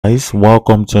Guys,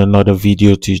 welcome to another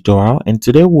video tutorial, and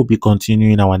today we'll be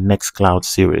continuing our Nextcloud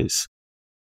series.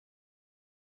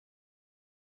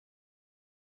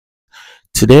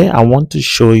 Today I want to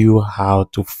show you how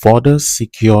to further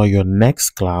secure your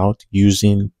Nextcloud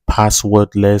using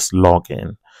passwordless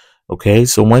login. Okay,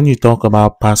 so when you talk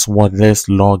about passwordless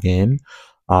login,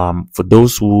 for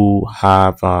those who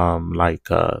have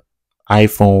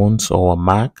iPhones or a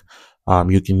Mac,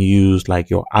 you can use like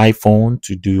your iPhone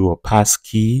to do a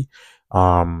passkey,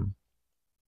 or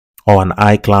an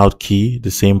iCloud key,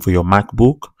 the same for your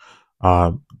MacBook.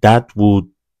 That would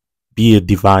be a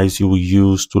device you will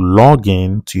use to log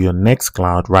in to your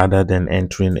Nextcloud rather than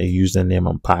entering a username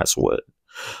and password.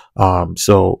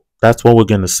 So that's what we're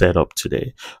going to set up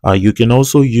today. You can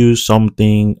also use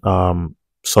something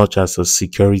such as a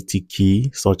security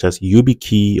key, such as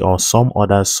Yubikey or some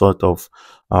other sort of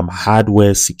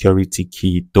hardware security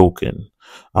key token.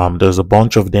 There's a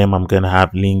bunch of them I'm going to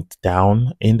have linked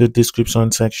down in the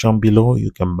description section below. You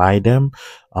can buy them.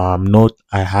 Note,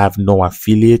 I have no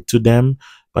affiliate to them,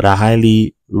 but I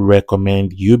highly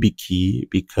recommend Yubikey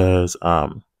because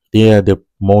they are the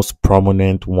most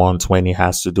prominent ones when it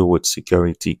has to do with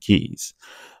security keys.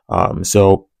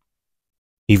 So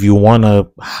if you want to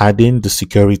harden the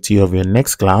security of your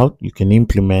Nextcloud, you can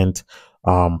implement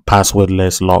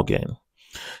passwordless login.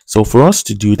 So for us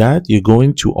to do that, you're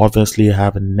going to obviously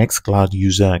have a Nextcloud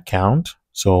user account.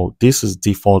 So this is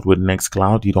default with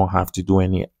Nextcloud. You don't have to do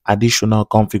any additional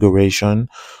configuration.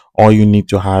 All you need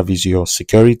to have is your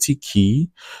security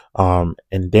key and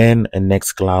then a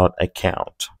Nextcloud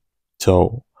account.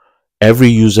 So every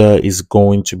user is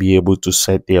going to be able to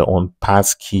set their own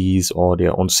pass keys or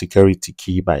their own security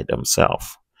key by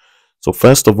themselves. So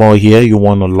first of all, here you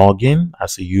want to log in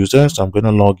as a user. So I'm going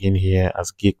to log in here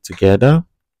as Geek Together,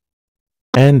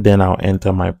 and then I'll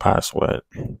enter my password.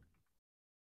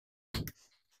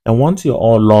 And once you're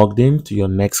all logged into your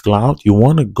Nextcloud, you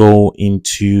want to go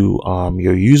into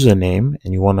your username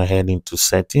and you want to head into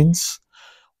settings.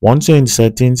 Once you're in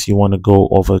settings, you want to go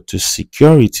over to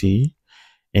security.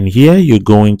 And here you're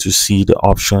going to see the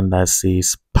option that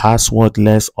says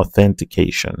passwordless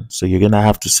authentication. So you're going to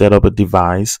have to set up a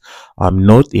device.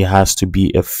 Note it has to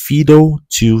be a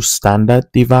FIDO2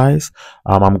 standard device.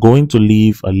 I'm going to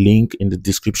leave a link in the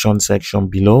description section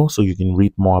below so you can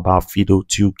read more about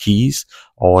FIDO2 keys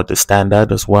or the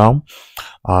standard as well.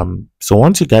 So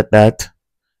once you get that,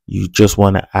 you just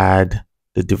want to add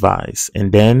the device.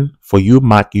 And then for you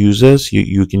Mac users,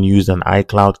 you can use an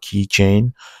iCloud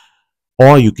keychain,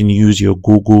 or you can use your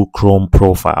Google Chrome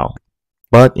profile.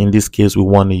 But in this case, we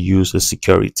want to use a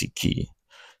security key.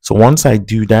 So once I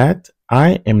do that,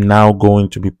 I am now going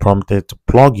to be prompted to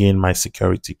plug in my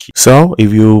security key. So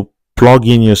if you plug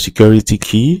in your security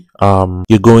key,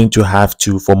 you're going to have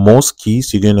to, for most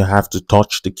keys, you're going to have to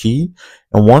touch the key.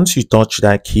 And once you touch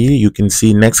that key, you can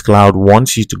see Nextcloud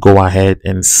wants you to go ahead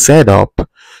and set up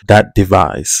that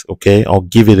device, okay, or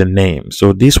give it a name.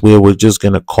 So this way, we're just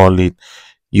going to call it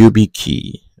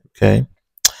Yubikey. Okay,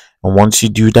 and once you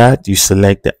do that, you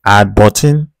select the add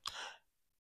button,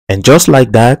 and just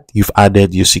like that, you've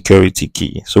added your security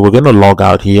key. So we're going to log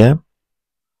out here,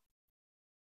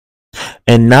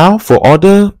 and now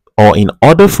in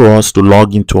order for us to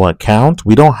log into our account,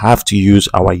 we don't have to use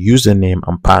our username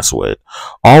and password.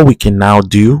 All we can now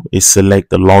do is select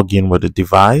the login with the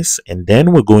device, and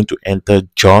then we're going to enter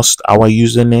just our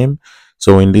username.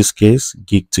 So in this case,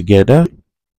 Geek Together.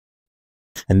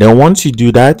 And then once you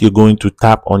do that, you're going to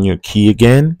tap on your key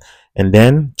again. And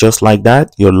then just like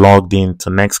that, you're logged into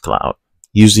Nextcloud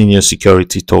using your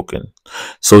security token.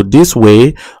 So this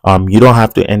way, you don't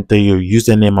have to enter your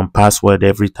username and password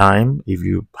every time. If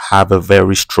you have a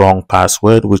very strong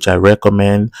password, which I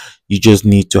recommend, you just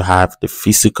need to have the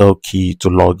physical key to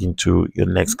log into your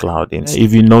Nextcloud instance.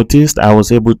 If you noticed, I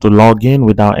was able to log in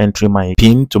without entering my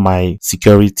PIN to my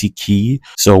security key.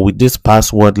 So with this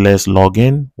passwordless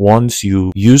login, once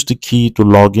you use the key to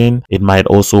log in, it might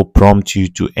also prompt you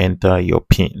to enter your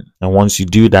PIN. And once you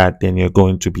do that, then you're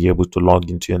going to be able to log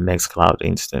into your Nextcloud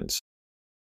instance.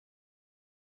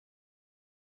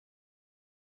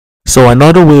 So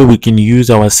another way we can use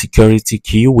our security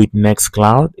key with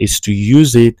Nextcloud is to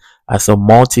use it as a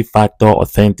multi-factor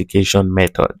authentication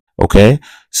method. Okay,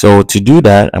 so to do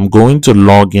that, I'm going to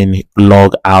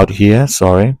log out here,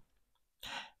 sorry,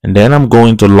 and then I'm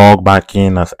going to log back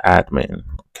in as admin.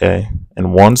 Okay,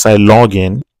 and once I log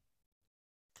in,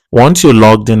 once you're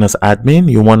logged in as admin,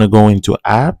 you want to go into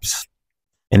apps,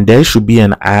 and there should be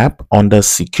an app under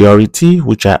security,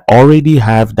 which I already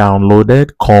have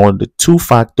downloaded, called the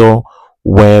two-factor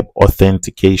web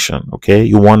authentication. Okay,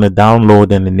 you want to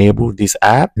download and enable this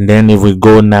app. And then if we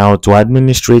go now to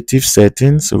administrative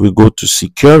settings, if we go to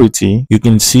security, you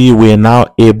can see we are now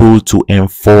able to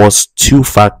enforce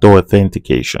two-factor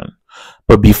authentication.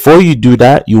 But before you do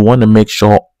that, you want to make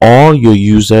sure all your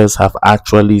users have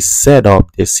actually set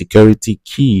up their security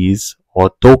keys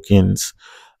or tokens.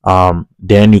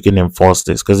 Then you can enforce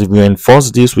this, because if you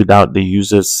enforce this without the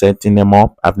users setting them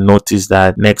up, I've noticed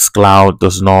that Nextcloud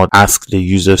does not ask the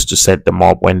users to set them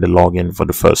up when they log in for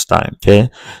the first time. Okay,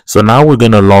 so now we're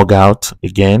going to log out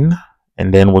again,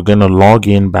 and then we're going to log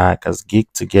in back as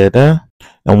Geek Together.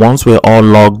 And once we're all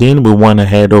logged in, we want to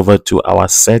head over to our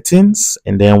settings,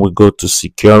 and then we go to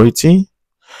security.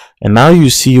 And now you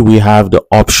see we have the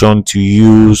option to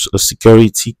use a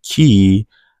security key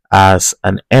as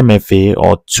an MFA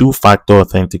or two-factor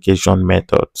authentication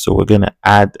method. So we're going to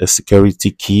add a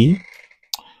security key.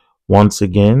 Once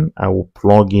again, I will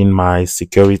plug in my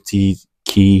security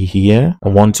key here.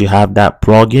 And once you have that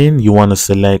plug in, you want to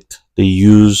select the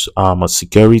use a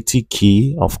security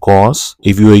key. Of course,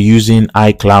 if you are using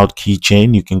iCloud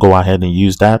keychain, you can go ahead and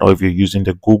use that, or if you're using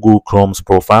the Google Chrome's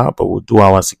profile. But we'll do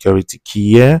our security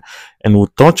key here, and we'll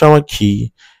touch our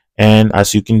key, and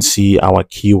as you can see, our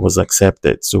key was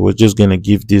accepted. So we're just going to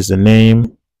give this a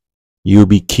name,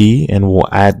 Yubikey, and we'll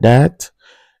add that.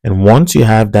 And once you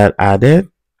have that added,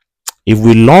 if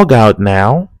we log out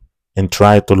now and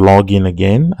try to log in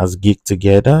again as Geek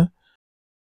Together,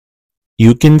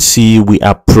 you can see we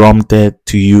are prompted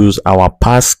to use our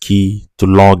passkey to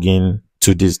log in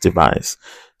to this device.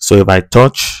 So if I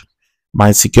touch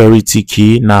my security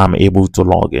key, now I'm able to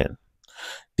log in.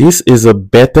 This is a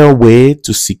better way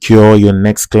to secure your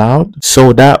Nextcloud.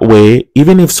 So that way,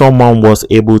 even if someone was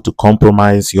able to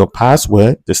compromise your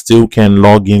password, they still can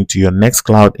log into your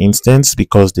Nextcloud instance,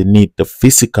 because they need the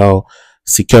physical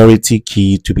security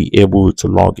key to be able to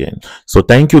log in. So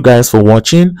thank you guys for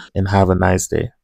watching, and have a nice day.